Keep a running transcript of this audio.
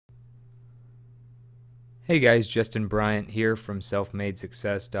Hey guys, Justin Bryant here from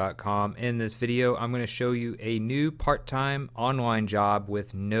selfmadesuccess.com. In this video, I'm going to show you a new part-time online job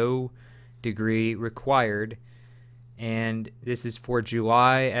with no degree required, and this is for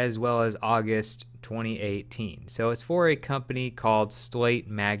July as well as August 2018. So it's for a company called Slate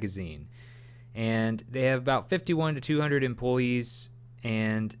Magazine, and they have about 51 to 200 employees,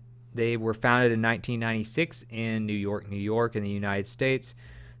 and they were founded in 1996 in New York in the United States.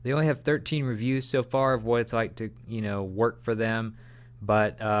 They only have 13 reviews so far of what it's like to, work for them,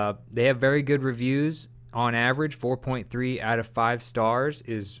 but they have very good reviews. On average, 4.3 out of 5 stars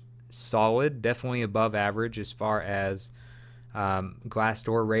is solid, definitely above average as far as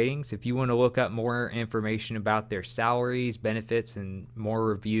Glassdoor ratings. If you want to look up more information about their salaries, benefits, and more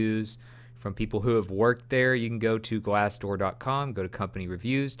reviews from people who have worked there, you can go to glassdoor.com, go to company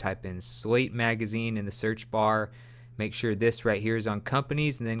reviews, type in Slate Magazine in the search bar. Make sure this right here is on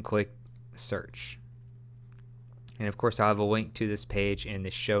companies, and then click search. And of course, I'll have a link to this page in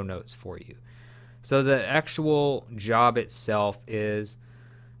the show notes for you. So the actual job itself is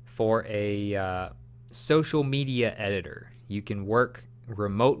for a social media editor. You can work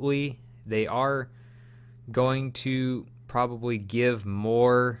remotely. They are going to probably give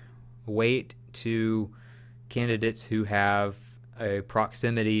more weight to candidates who have a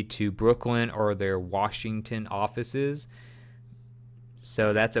proximity to Brooklyn or their Washington offices.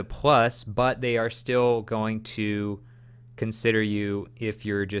 So that's a plus, but they are still going to consider you if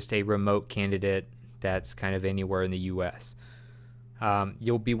you're just a remote candidate that's kind of anywhere in the U.S.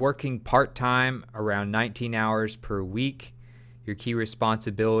 You'll be working part-time, around 19 hours per week. Your key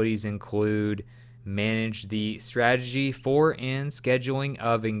responsibilities include manage the strategy for and scheduling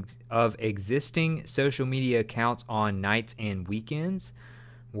of existing social media accounts on nights and weekends,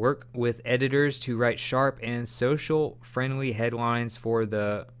 work with editors to write sharp and social-friendly headlines for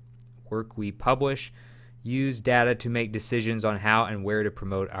the work we publish, use data to make decisions on how and where to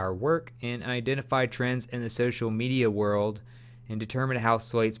promote our work, and identify trends in the social media world and determine how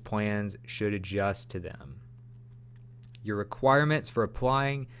Slate's plans should adjust to them. Your requirements for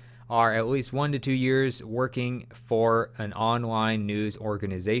applying are at least 1 to 2 years working for an online news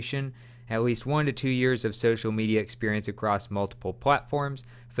organization, at least 1 to 2 years of social media experience across multiple platforms,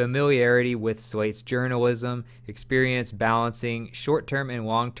 familiarity with Slate's journalism, experience balancing short-term and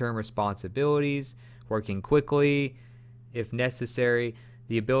long-term responsibilities, working quickly if necessary,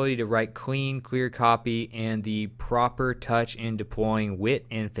 the ability to write clean, clear copy, and the proper touch in deploying wit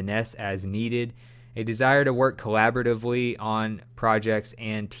and finesse as needed, a desire to work collaboratively on projects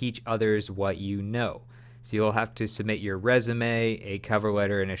and teach others what you know. So you'll have to submit your resume, a cover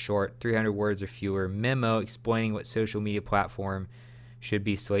letter, and a short 300 words or fewer memo explaining what social media platform should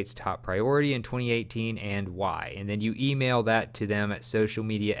be Slate's top priority in 2018 and why. And then you email that to them at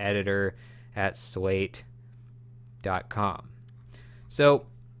socialmediaeditor@slate.com. So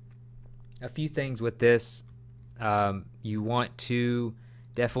a few things with this. You want to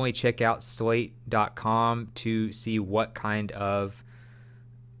definitely check out slate.com to see what kind of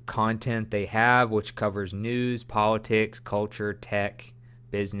content they have, which covers news, politics, culture, tech,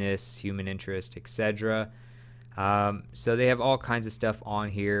 business, human interest, etc. So they have all kinds of stuff on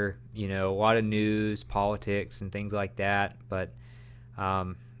here, a lot of news, politics, and things like that. But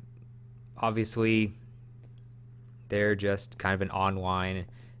obviously, they're just kind of an online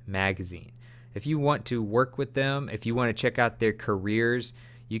magazine. If you want to work with them, if you want to check out their careers,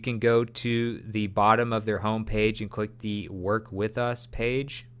 you can go to the bottom of their homepage and click the Work With Us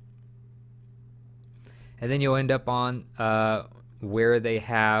page. And then you'll end up on where they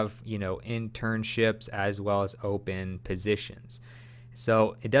have, internships as well as open positions.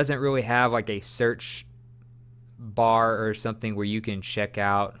 So it doesn't really have like a search bar or something where you can check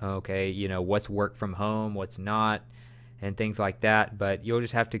out, okay, what's work from home, what's not, and things like that. But you'll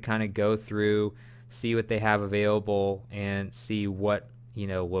just have to kind of go through, see what they have available, and see what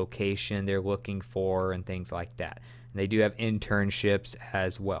location they're looking for and things like that. And they do have internships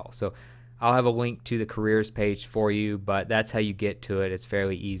as well. So I'll have a link to the careers page for you, but that's how you get to it. It's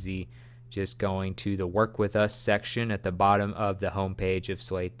fairly easy, just going to the Work With Us section at the bottom of the homepage of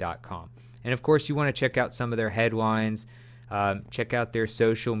slate.com. And of course, you want to check out some of their headlines. Check out their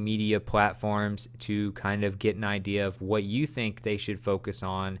social media platforms to kind of get an idea of what you think they should focus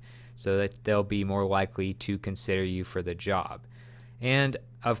on so that they'll be more likely to consider you for the job. And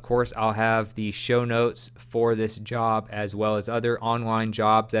of course, I'll have the show notes for this job as well as other online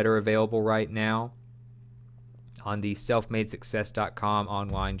jobs that are available right now on the selfmadesuccess.com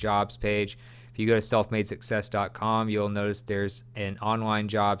online jobs page. If you go to selfmadesuccess.com, you'll notice there's an online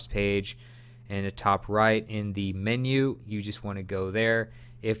jobs page in the top right in the menu. You just want to go there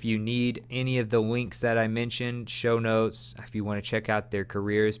If you need any of the links that I mentioned, show notes, if you want to check out their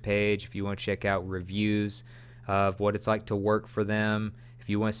careers page, if you want to check out reviews of what it's like to work for them, if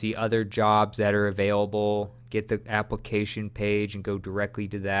you want to see other jobs that are available, get the application page and go directly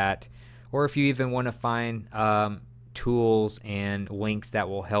to that. Or if you even want to find tools and links that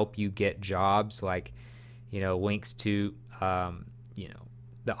will help you get jobs, like links to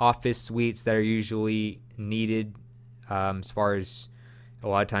the office suites that are usually needed, as far as a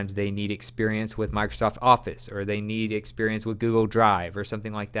lot of times they need experience with Microsoft Office, or they need experience with Google Drive or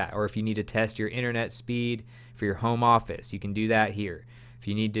something like that. Or if you need to test your internet speed for your home office, you can do that here. If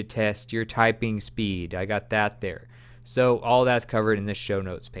you need to test your typing speed, I got that there. So all that's covered in this show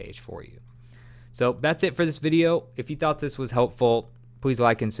notes page for you. So that's it for this video. If you thought this was helpful, please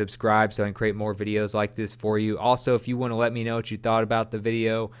like and subscribe so I can create more videos like this for you. Also, if you want to let me know what you thought about the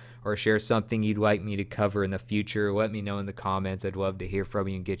video or share something you'd like me to cover in the future, let me know in the comments. I'd love to hear from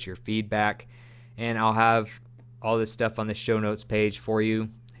you and get your feedback. And I'll have all this stuff on the show notes page for you.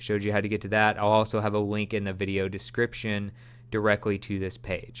 I showed you how to get to that. I'll also have a link in the video description directly to this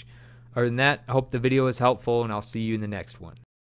page. Other than that, I hope the video was helpful, and I'll see you in the next one.